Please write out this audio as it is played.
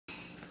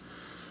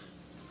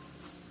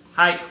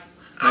Hi,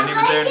 my name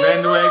is Aaron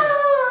Vanderweg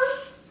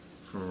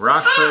from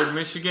Rockford,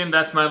 Michigan.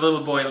 That's my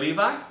little boy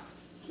Levi.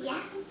 Yeah.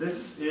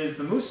 This is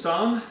the Moose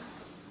song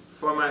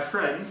for my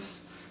friends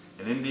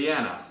in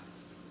Indiana.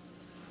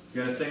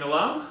 You gonna sing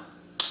along?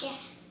 Yeah.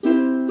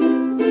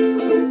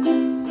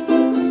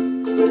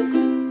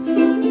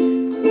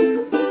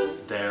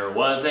 There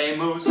was a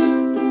moose,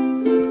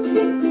 and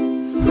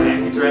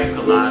he drank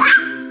a lot of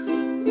juice.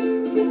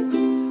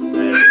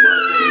 There was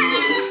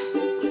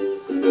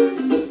a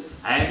moose,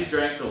 and he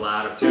drank a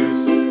lot of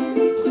juice.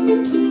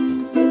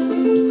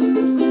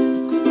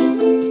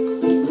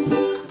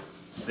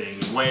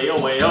 Singing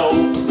way-oh, way-oh,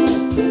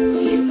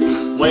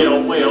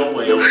 way-oh, way-oh,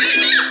 way-oh,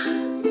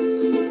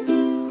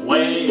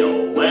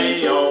 way-oh,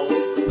 way-oh,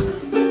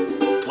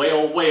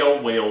 way-oh,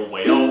 way-oh, way-oh,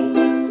 way-oh.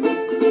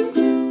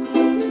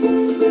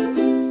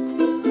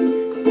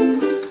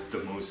 The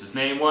moose's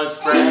name was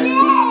Fred,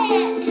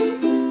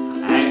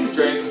 and he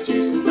drank his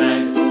juice in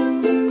bed.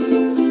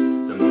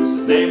 The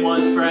moose's name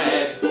was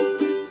Fred,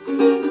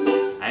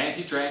 and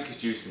he drank his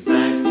juice in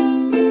bed.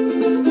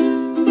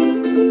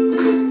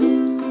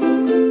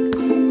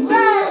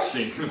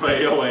 Singing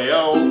way-oh,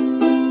 way-oh,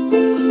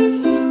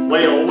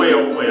 way-oh,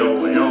 way-oh,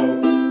 way-oh, way-oh,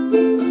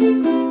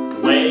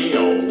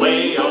 way-oh,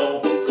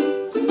 way-oh,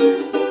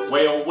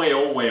 way-oh,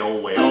 way-oh, way-oh,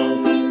 way-oh.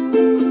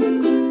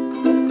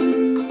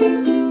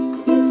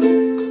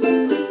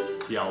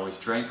 He always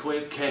drank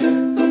with care,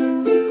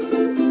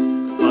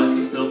 but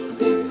he spilled some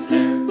in his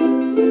hair.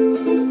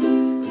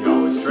 He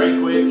always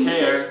drank with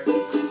care,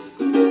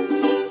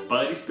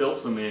 but he spilled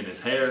some in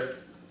his hair.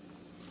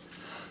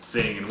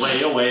 Singing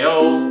way-oh,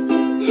 way-oh,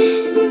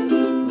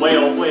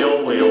 way-oh,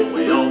 way-oh, way-oh,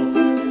 way-oh,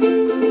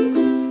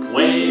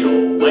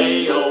 way-oh,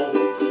 way-oh,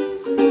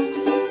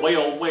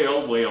 way-oh,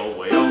 way-oh, way-oh,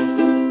 way-oh.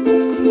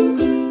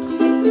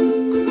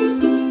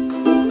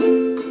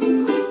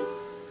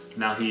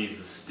 Now he's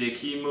a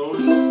sticky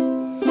moose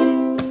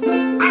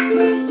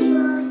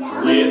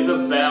with a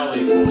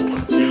belly full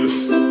of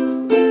juice.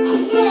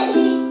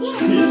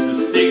 He's a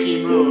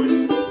sticky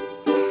moose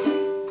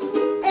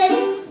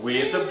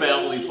with a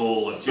belly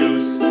full of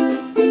juice.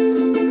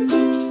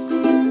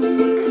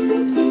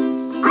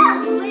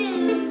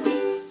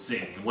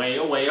 Singing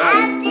way-oh, way-oh,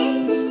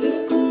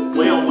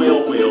 way-oh,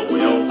 way-oh, way-oh,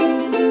 way-oh,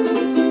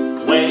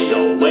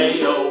 way-oh,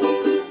 way-oh,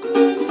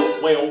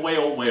 way-oh,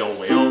 way-oh, way-oh,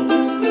 way-oh.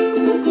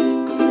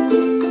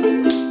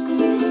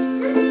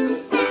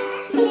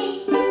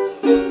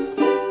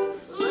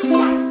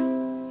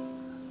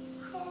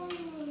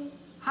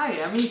 Hi,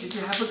 Emmy. Did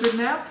you have a good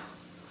nap?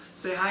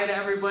 Say hi to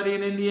everybody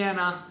in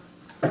Indiana.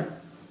 Say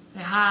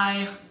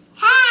hi.